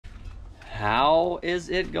How is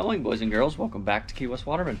it going, boys and girls? Welcome back to Key West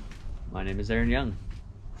Waterman. My name is Aaron Young.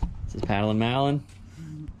 This is Paddlin' Malin.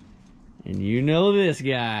 And you know this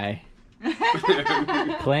guy.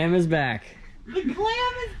 Clam is back. The clam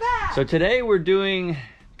is back! So today we're doing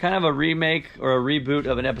kind of a remake or a reboot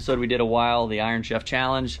of an episode we did a while, the Iron Chef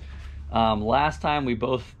Challenge. Last time we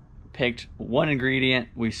both picked one ingredient,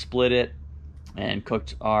 we split it, and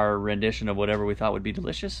cooked our rendition of whatever we thought would be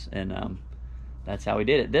delicious, and that's how we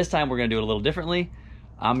did it. This time we're gonna do it a little differently.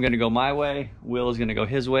 I'm gonna go my way, Will is gonna go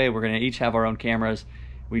his way. We're gonna each have our own cameras.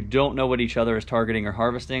 We don't know what each other is targeting or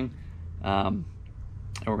harvesting. And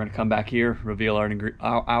we're gonna come back here, reveal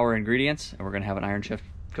our ingredients, and we're gonna have an Iron Chef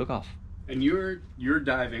cook-off. And you're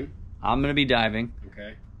diving. I'm gonna be diving.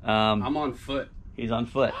 Okay. I'm on foot. He's on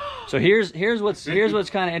foot. So here's what's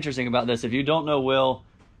kind of interesting about this. If you don't know Will,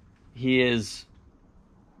 he is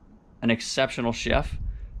an exceptional chef,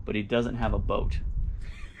 but he doesn't have a boat.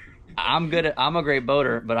 I'm a great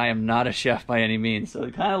boater, but I am not a chef by any means. So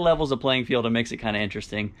it kind of levels the playing field and makes it kind of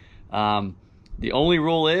interesting. The only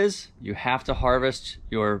rule is you have to harvest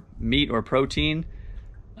your meat or protein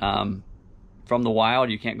from the wild.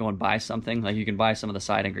 You can't go and buy something. Like, you can buy some of the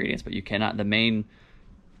side ingredients, but you cannot, the main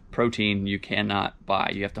protein you cannot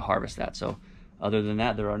buy. You have to harvest that. So other than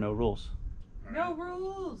that, there are no rules. No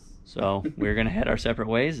rules! So we're gonna head our separate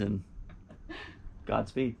ways, and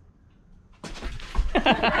Godspeed.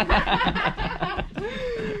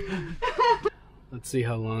 Let's see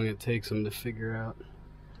how long it takes them to figure out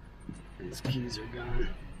these keys are gone.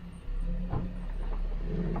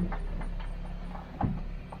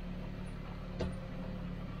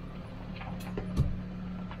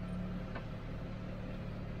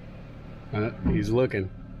 He's looking.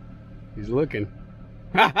 He's looking.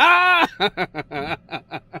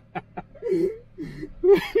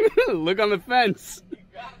 Look on the fence. You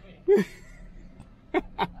got me. I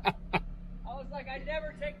was like, I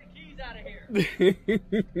never take the keys out of here.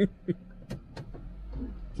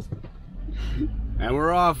 And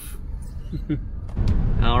we're off.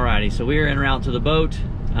 Alrighty, so we are en route to the boat.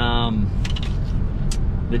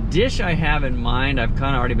 The dish I have in mind, I've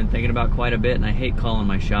kind of already been thinking about quite a bit, and I hate calling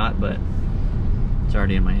my shot, but it's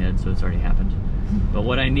already in my head, so it's already happened. But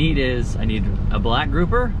what I need is, I need a black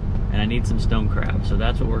grouper, and I need some stone crab. So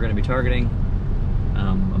that's what we're going to be targeting.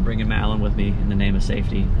 I'm bringing Malin with me in the name of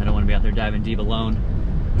safety. I don't want to be out there diving deep alone.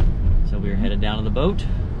 So we're headed down to the boat.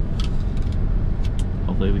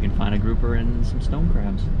 Hopefully we can find a grouper and some stone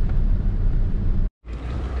crabs.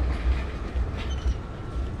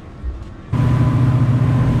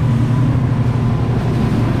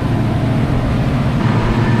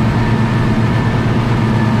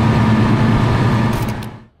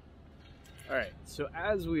 So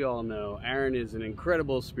as we all know, Aaron is an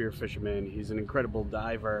incredible spear fisherman. He's an incredible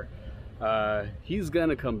diver. He's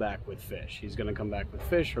gonna come back with fish. He's gonna come back with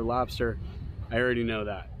fish or lobster. I already know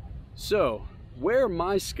that. So where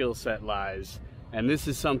my skill set lies, and this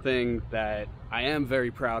is something that I am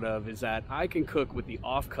very proud of, is that I can cook with the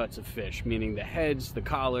offcuts of fish, meaning the heads, the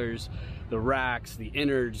collars, the racks, the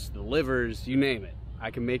innards, the livers, you name it.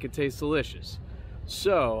 I can make it taste delicious.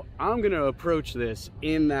 So I'm gonna approach this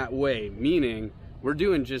in that way, meaning we're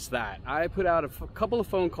doing just that. I put out a couple of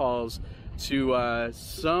phone calls to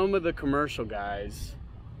some of the commercial guys,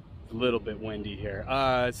 a little bit windy here,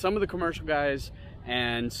 some of the commercial guys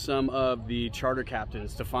and some of the charter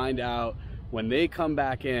captains to find out when they come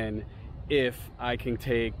back in if I can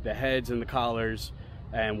take the heads and the collars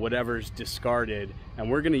and whatever's discarded,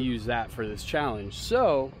 and we're gonna use that for this challenge.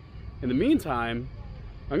 So in the meantime,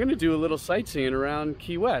 I'm gonna do a little sightseeing around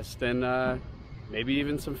Key West and maybe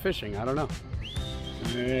even some fishing, I don't know.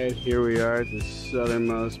 All right, here we are at the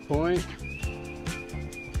southernmost point.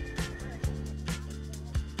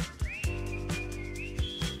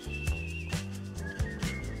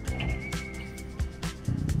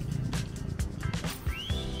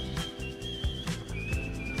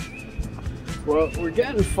 Well, we're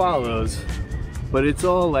getting follows, but it's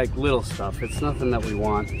all like little stuff. It's nothing that we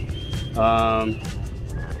want.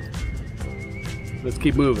 Let's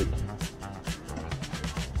keep moving.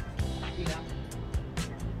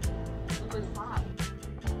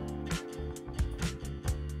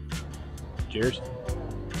 Cheers.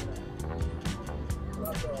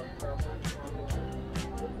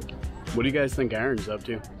 What do you guys think Aaron's up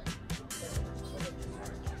to?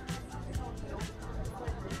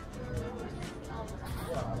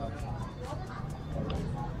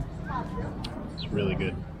 It's really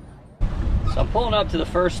good. So I'm pulling up to the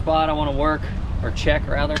first spot I want to work, or check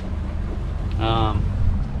rather.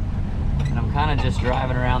 And I'm kind of just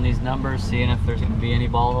driving around these numbers, seeing if there's going to be any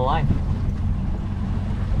ball of life.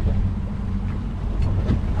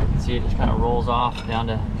 see it just kind of rolls off down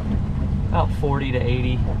to about 40 to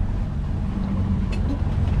 80.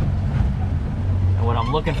 And what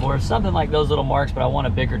I'm looking for is something like those little marks, but I want a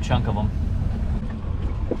bigger chunk of them.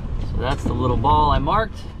 So that's the little ball I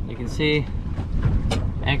marked. You can see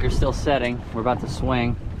anchor's still setting. We're about to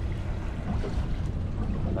swing.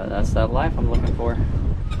 But that's that life I'm looking for.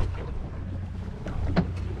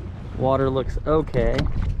 Water looks okay.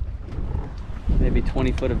 Maybe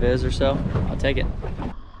 20 foot of viz or so. I'll take it.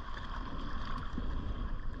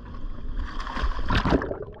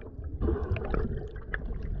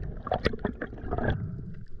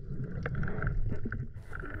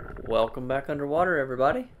 Welcome back underwater,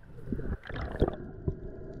 everybody.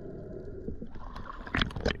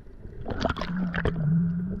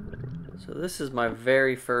 So this is my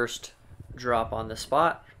very first drop on this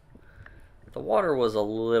spot. The water was a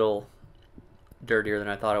little dirtier than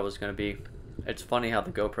I thought it was going to be. It's funny how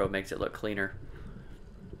the GoPro makes it look cleaner.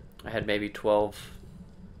 I had maybe 12,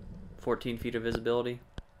 14 feet of visibility.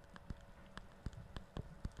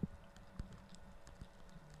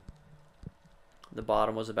 The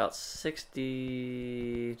bottom was about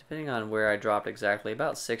 60, depending on where I dropped exactly,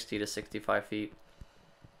 about 60 to 65 feet.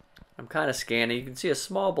 I'm kind of scanning. You can see a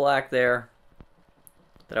small black there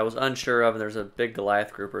that I was unsure of, and there's a big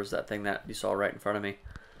Goliath grouper, is that thing that you saw right in front of me.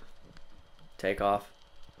 Take off.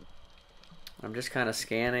 I'm just kind of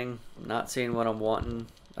scanning, not seeing what I'm wanting.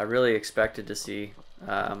 I really expected to see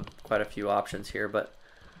quite a few options here, but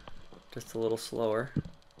just a little slower.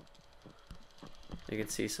 You can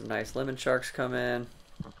see some nice lemon sharks come in.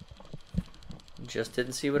 Just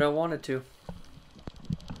didn't see what I wanted to.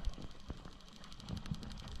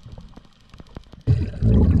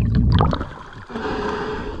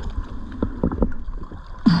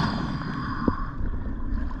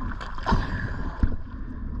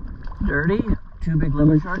 Dirty, 2 big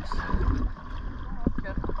lemon sharks.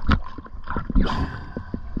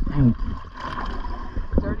 Dang.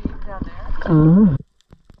 Dirty down there.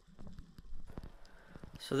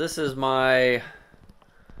 So this is my,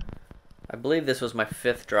 I believe this was my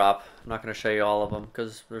 5th drop. I'm not going to show you all of them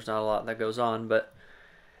because there's not a lot that goes on, but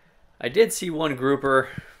I did see one grouper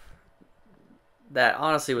that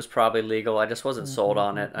honestly was probably legal. I just wasn't sold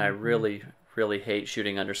on it. I really hate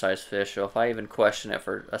shooting undersized fish, so if I even question it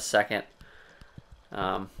for a second,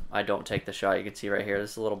 I don't take the shot. You can see right here,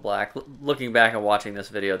 this is a little black. Looking back and watching this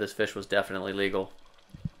video, this fish was definitely legal.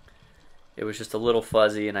 It was just a little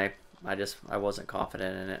fuzzy, and I wasn't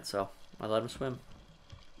confident in it, so I let him swim.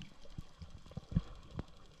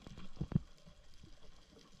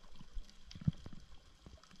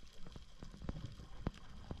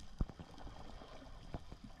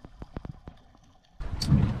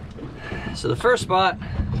 So the first spot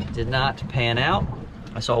did not pan out.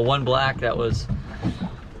 I saw one black that was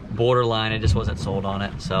borderline. I just wasn't sold on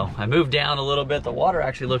it. So I moved down a little bit. The water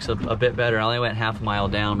actually looks a bit better. I only went half a mile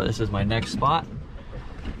down, but this is my next spot.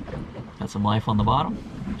 Got some life on the bottom.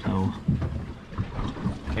 So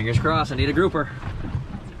fingers crossed, I need a grouper.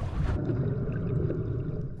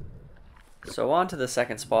 So on to the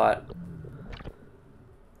second spot.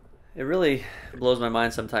 It really blows my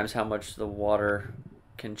mind sometimes how much the water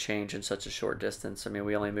can change in such a short distance. I mean,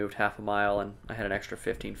 we only moved half a mile and I had an extra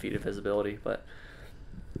 15 feet of visibility, but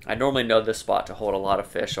I normally know this spot to hold a lot of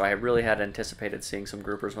fish, so I really had anticipated seeing some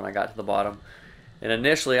groupers when I got to the bottom. And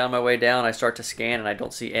initially on my way down, I start to scan and I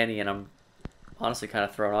don't see any, and I'm honestly kind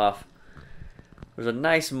of thrown off. There's a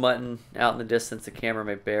nice mutton out in the distance. The camera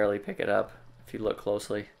may barely pick it up if you look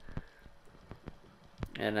closely.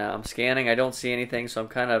 And I'm scanning, I don't see anything, so I'm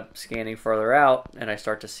kind of scanning further out, and I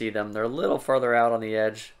start to see them. They're a little further out on the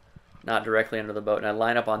edge, not directly under the boat, and I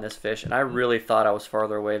line up on this fish, and I really thought I was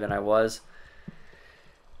farther away than I was.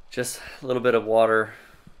 Just a little bit of water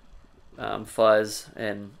fuzz,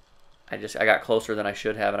 and I got closer than I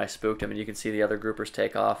should have, and I spooked him, and you can see the other groupers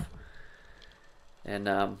take off. And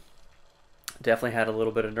definitely had a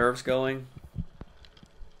little bit of nerves going,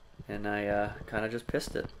 and I kind of just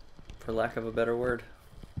pissed it, for lack of a better word.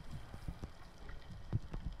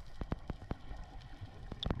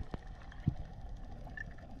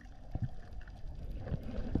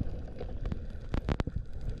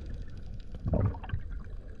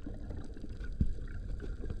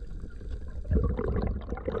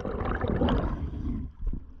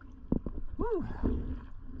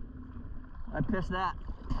 I pissed that.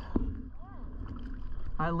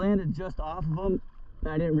 I landed just off of them,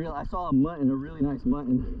 and I didn't realize. I saw a mutton, a really nice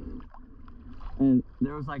mutton, and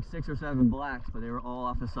there was like 6 or 7 blacks, but they were all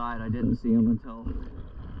off the side. I didn't see them until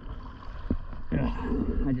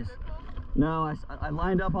I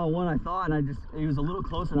lined up on one, I thought, and he was a little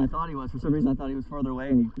closer than I thought he was. For some reason I thought he was further away,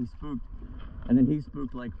 and he spooked. And then he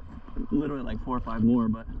spooked like literally like 4 or 5 more,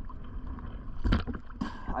 but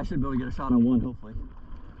I should be able to get a shot on one, hopefully.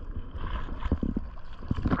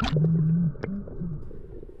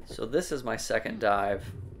 So this is my second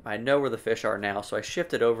dive. I know where the fish are now, so I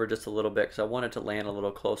shifted over just a little bit because I wanted to land a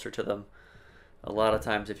little closer to them. A lot of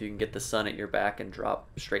times if you can get the sun at your back and drop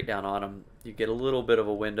straight down on them, you get a little bit of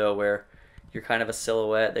a window where you're kind of a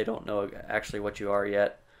silhouette. They don't know actually what you are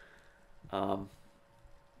yet. I'm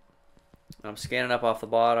scanning up off the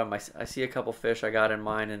bottom. I see a couple fish I got in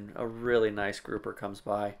mind, and a really nice grouper comes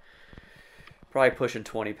by. Probably pushing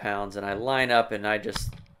 20 pounds, and I line up and I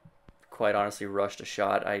just quite honestly rushed a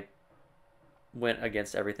shot. I went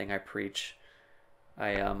against everything I preach.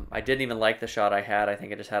 I didn't even like the shot I had. I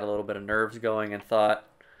think I just had a little bit of nerves going and thought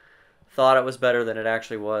it was better than it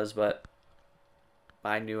actually was, but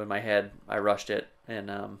I knew in my head I rushed it,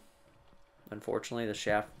 and unfortunately the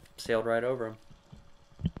shaft sailed right over him.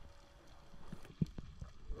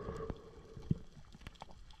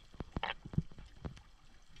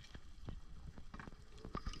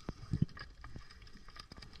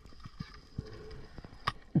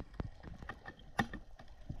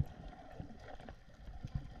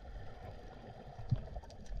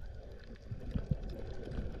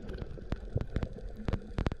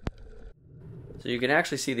 So you can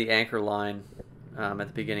actually see the anchor line at the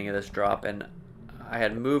beginning of this drop, and I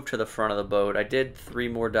had moved to the front of the boat. I did 3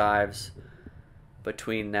 more dives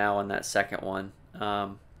between now and that second one.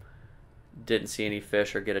 Didn't see any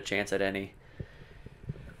fish or get a chance at any.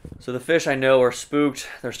 So the fish I know are spooked.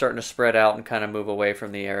 They're starting to spread out and kind of move away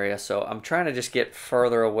from the area. So I'm trying to just get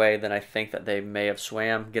further away than I think that they may have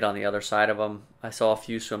swam, get on the other side of them. I saw a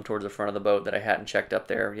few swim towards the front of the boat that I hadn't checked up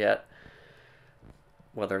there yet.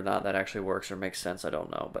 Whether or not that actually works or makes sense, I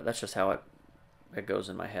don't know. But that's just how it goes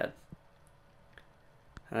in my head.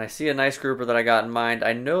 And I see a nice grouper that I got in mind.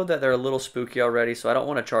 I know that they're a little spooky already, so I don't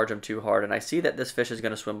want to charge them too hard. And I see that this fish is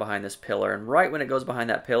going to swim behind this pillar. And right when it goes behind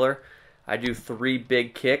that pillar, I do 3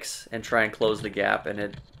 big kicks and try and close the gap. And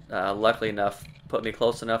it, luckily enough, put me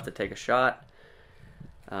close enough to take a shot.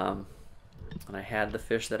 And I had the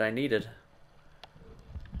fish that I needed.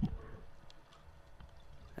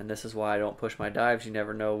 And this is why I don't push my dives. You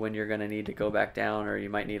never know when you're going to need to go back down, or you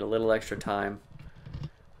might need a little extra time.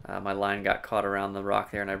 My line got caught around the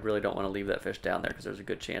rock there, and I really don't want to leave that fish down there because there's a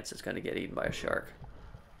good chance it's going to get eaten by a shark.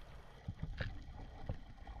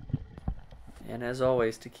 And as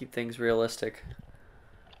always, to keep things realistic,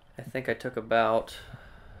 I think I took about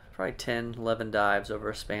probably 10, 11 dives over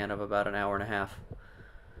a span of about an hour and a half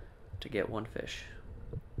to get one fish.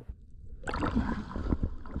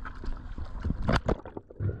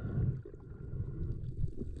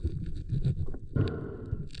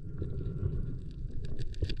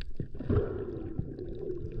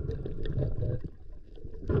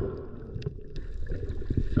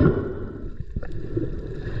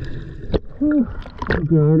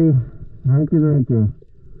 Daddy, thank you.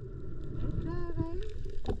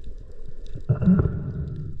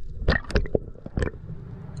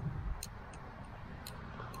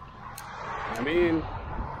 I mean,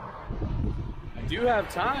 I do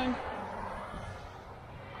have time.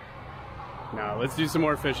 Now, let's do some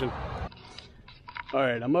more fishing. All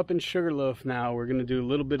right, I'm up in Sugarloaf now. We're gonna do a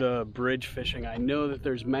little bit of bridge fishing. I know that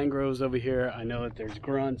there's mangroves over here. I know that there's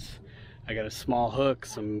grunts. I got a small hook,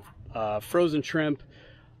 some frozen shrimp.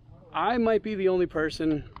 I might be the only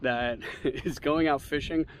person that is going out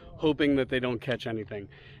fishing hoping that they don't catch anything.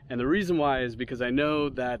 And the reason why is because I know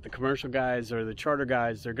that the commercial guys or the charter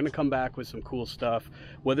guys, they're gonna come back with some cool stuff,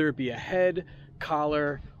 whether it be a head,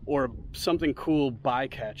 collar, or something cool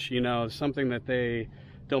bycatch, you know, something that they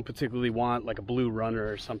don't particularly want, like a blue runner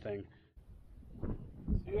or something. So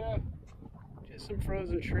yeah, just some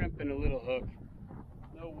frozen shrimp and a little hook.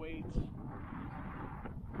 No weight.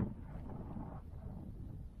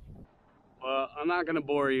 Well, I'm not gonna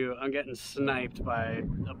bore you. I'm getting sniped by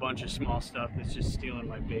a bunch of small stuff that's just stealing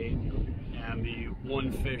my bait. And the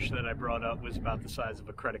one fish that I brought up was about the size of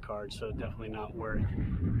a credit card, so definitely not worth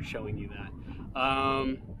showing you that.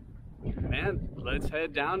 Man, let's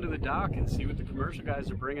head down to the dock and see what the commercial guys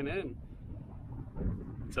are bringing in.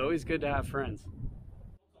 It's always good to have friends.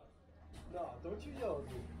 No, don't you yell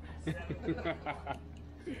at me.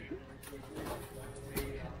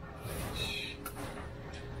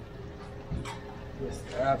 Yes,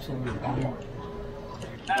 absolutely. All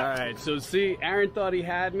right, so see, Aaron thought he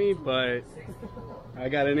had me, but I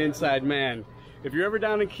got an inside man. If you're ever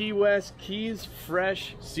down in Key West, Keys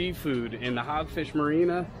Fresh Seafood in the Hogfish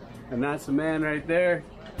Marina, and that's the man right there.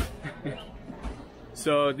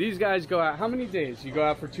 So these guys go out, how many days? You go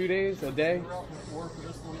out for 2 days, a day?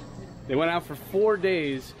 They went out for 4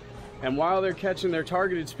 days, And while they're catching their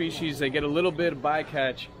targeted species, they get a little bit of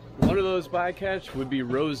bycatch. One of those bycatch would be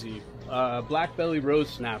Rosie, black belly rose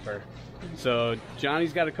snapper. So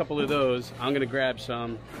Johnny's got a couple of those. I'm gonna grab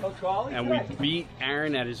some, and we beat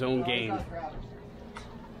Aaron at his own game.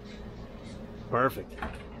 Perfect.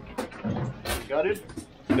 Got it?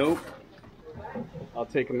 Nope. I'll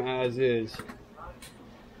take them as is.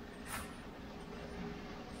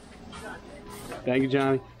 Thank you,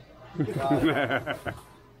 Johnny.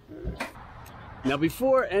 Now,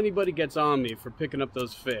 before anybody gets on me for picking up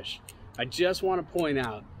those fish, I just want to point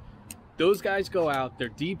out, those guys go out, they're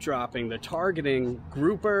deep dropping, they're targeting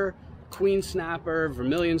grouper, queen snapper,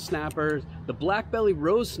 vermilion snapper. The black belly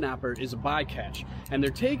rose snapper is a bycatch, and they're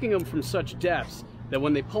taking them from such depths that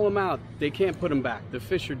when they pull them out, they can't put them back. The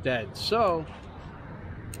fish are dead. So,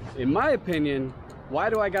 in my opinion, why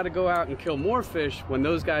do I got to go out and kill more fish when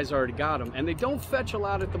those guys already got them? And they don't fetch a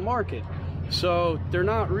lot at the market. So they're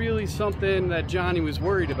not really something that Johnny was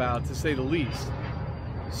worried about, to say the least.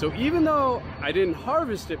 So even though I didn't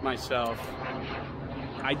harvest it myself,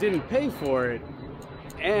 I didn't pay for it,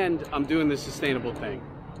 and I'm doing the sustainable thing.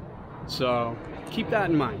 So keep that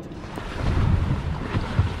in mind.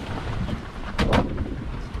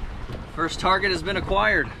 First target has been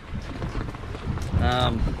acquired.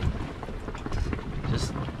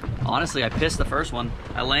 Just honestly, I pissed the first one.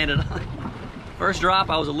 I landed on first drop,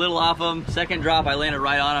 I was a little off him. Second drop, I landed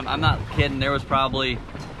right on him. I'm not kidding. There was probably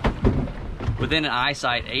within an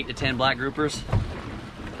eyesight 8 to 10 black groupers.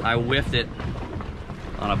 I whiffed it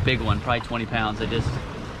on a big one, probably 20 pounds.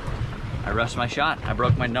 I rushed my shot. I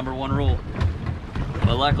broke my #1 rule.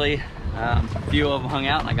 But luckily, a few of them hung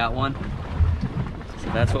out and I got one. So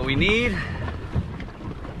that's what we need.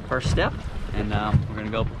 First step. And we're gonna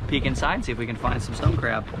go peek inside and see if we can find some stone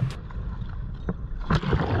crab.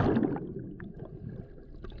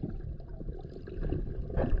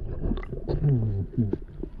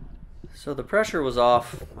 So the pressure was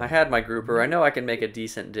off. I had my grouper. I know I can make a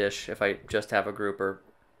decent dish if I just have a grouper.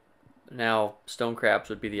 Now stone crabs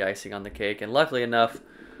would be the icing on the cake, and luckily enough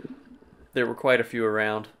there were quite a few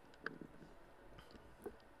around.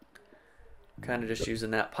 Kind of just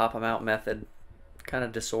using that pop them out method, kind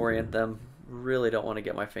of disorient them. Really don't want to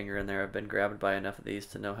get my finger in there. I've been grabbed by enough of these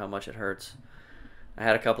to know how much it hurts. I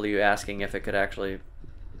had a couple of you asking if it could actually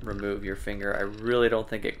remove your finger. I really don't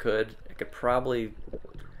think it could. It could probably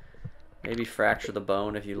maybe fracture the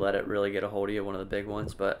bone if you let it really get a hold of you, one of the big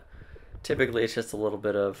ones, but typically it's just a little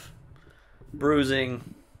bit of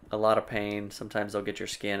bruising, a lot of pain. Sometimes they'll get your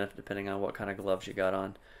skin depending on what kind of gloves you got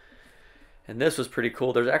on. And this was pretty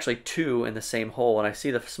cool. There's actually 2 in the same hole, and I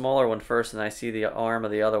see the smaller one first and I see the arm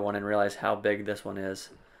of the other one and realize how big this one is.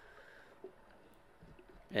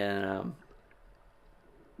 And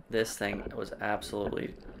this thing was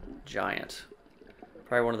absolutely giant.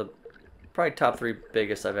 Probably one of the top 3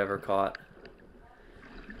 biggest I've ever caught.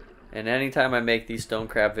 And anytime I make these stone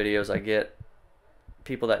crab videos, I get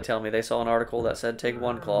people that tell me they saw an article that said take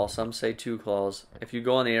 1 claw, some say 2 claws. If you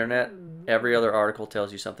go on the internet, every other article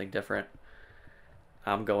tells you something different.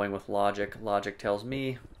 I'm going with logic. Logic tells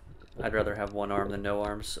me I'd rather have 1 arm than no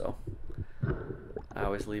arms, so I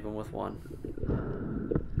always leave them with 1.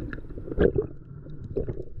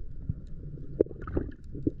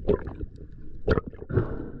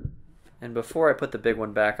 And before I put the big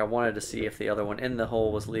one back, I wanted to see if the other one in the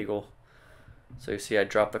hole was legal. So you see I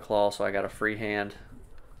dropped the claw, so I got a free hand.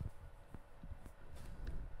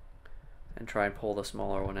 And try and pull the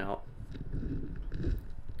smaller one out.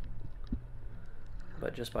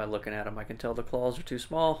 But just by looking at them, I can tell the claws are too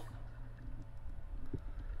small.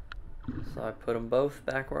 So I put them both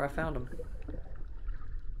back where I found them.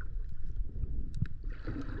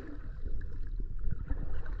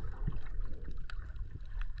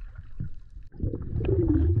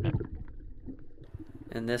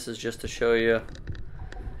 And this is just to show you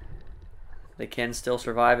they can still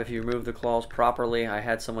survive if you remove the claws properly. I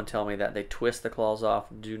had someone tell me that they twist the claws off.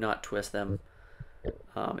 Do not twist them.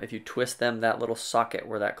 If you twist them, that little socket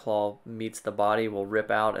where that claw meets the body will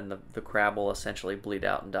rip out and the crab will essentially bleed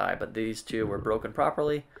out and die. But these 2 were broken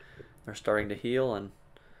properly. They're starting to heal and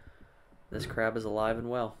this crab is alive and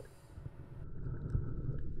well.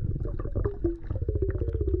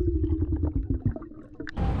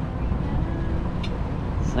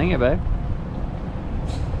 Sing it, babe.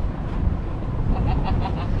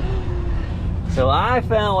 So I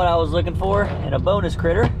found what I was looking for in a bonus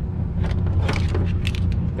critter.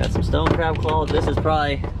 Got some stone crab claws. This is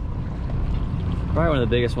probably one of the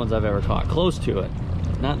biggest ones I've ever caught. Close to it.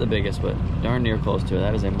 Not the biggest, but darn near close to it.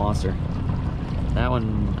 That is a monster. That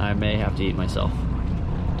one I may have to eat myself.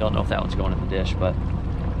 Don't know if that one's going in the dish, but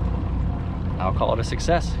I'll call it a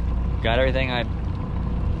success. got everything I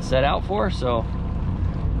set out for, so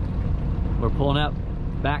we're pulling up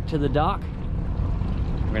back to the dock.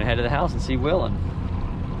 We're gonna head to the house and see Will, and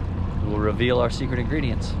we'll reveal our secret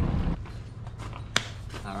ingredients.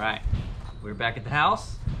 All right, we're back at the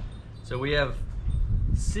house. So we have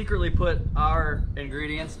secretly put our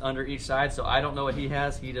ingredients under each side, so I don't know what he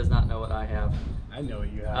has. He does not know what I have. I know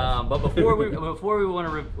what you have. But before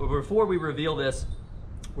we reveal this,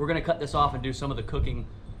 we're gonna cut this off and do some of the cooking,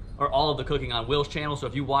 or all of the cooking, on Will's channel. So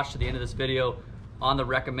if you watch to the end of this video, on the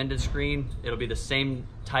recommended screen, it'll be the same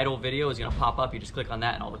title video is gonna pop up. You just click on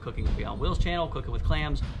that and all the cooking will be on Will's channel, Cooking with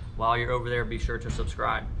Clams. While you're over there, be sure to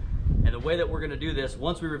subscribe. And the way that we're gonna do this,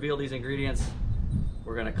 once we reveal these ingredients,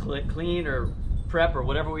 we're gonna clean or prep or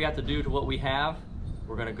whatever we have to do to what we have.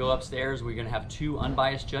 We're gonna go upstairs. We're gonna have 2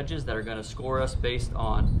 unbiased judges that are gonna score us based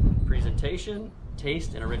on presentation,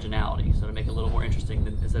 taste, and originality. So to make it a little more interesting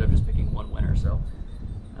instead of just picking one winner. So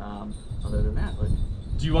other than that,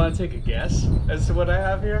 do you want to take a guess as to what I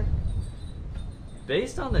have here?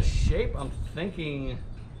 based on the shape, I'm thinking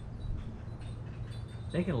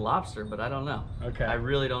lobster, but I don't know. Okay. I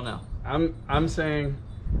really don't know. I'm saying,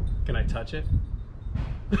 can I touch it?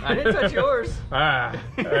 I didn't touch yours. All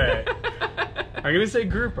right. I'm gonna say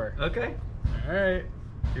grouper. Okay. All right.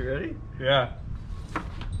 You ready? Yeah.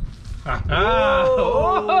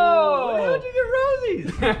 Whoa! How'd you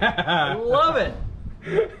get rosies? I love it.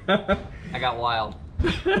 I got wild.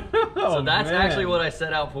 So that's actually what I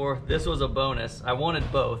set out for. This was a bonus. I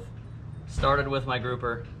wanted both. Started with my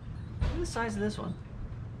grouper. Look at the size of this one.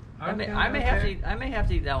 I may have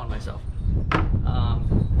to eat that one myself.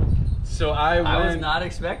 So I was not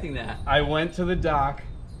expecting that. I went to the dock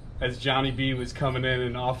as Johnny B was coming in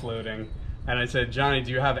and offloading, and I said, Johnny,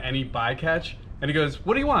 do you have any bycatch? And he goes,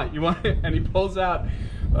 what do you want? You want it? And he pulls out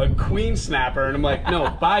a queen snapper, and I'm like, no,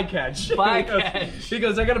 bycatch. Bycatch. He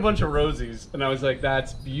goes, I got a bunch of rosies. And I was like,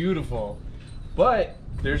 that's beautiful. But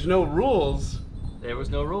there's no rules. There was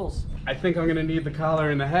no rules. I think I'm gonna need the collar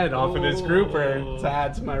and the head off of this grouper to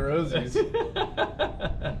add to my rosies.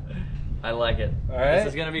 I like it. All right. This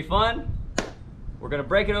is gonna be fun. We're gonna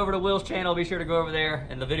break it over to Will's channel. Be sure to go over there,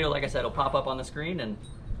 and the video, like I said, will pop up on the screen, and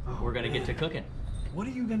we're gonna get to cooking. What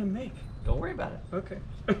are you gonna make? Don't worry about it. Okay.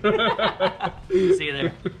 See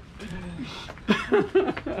you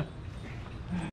there.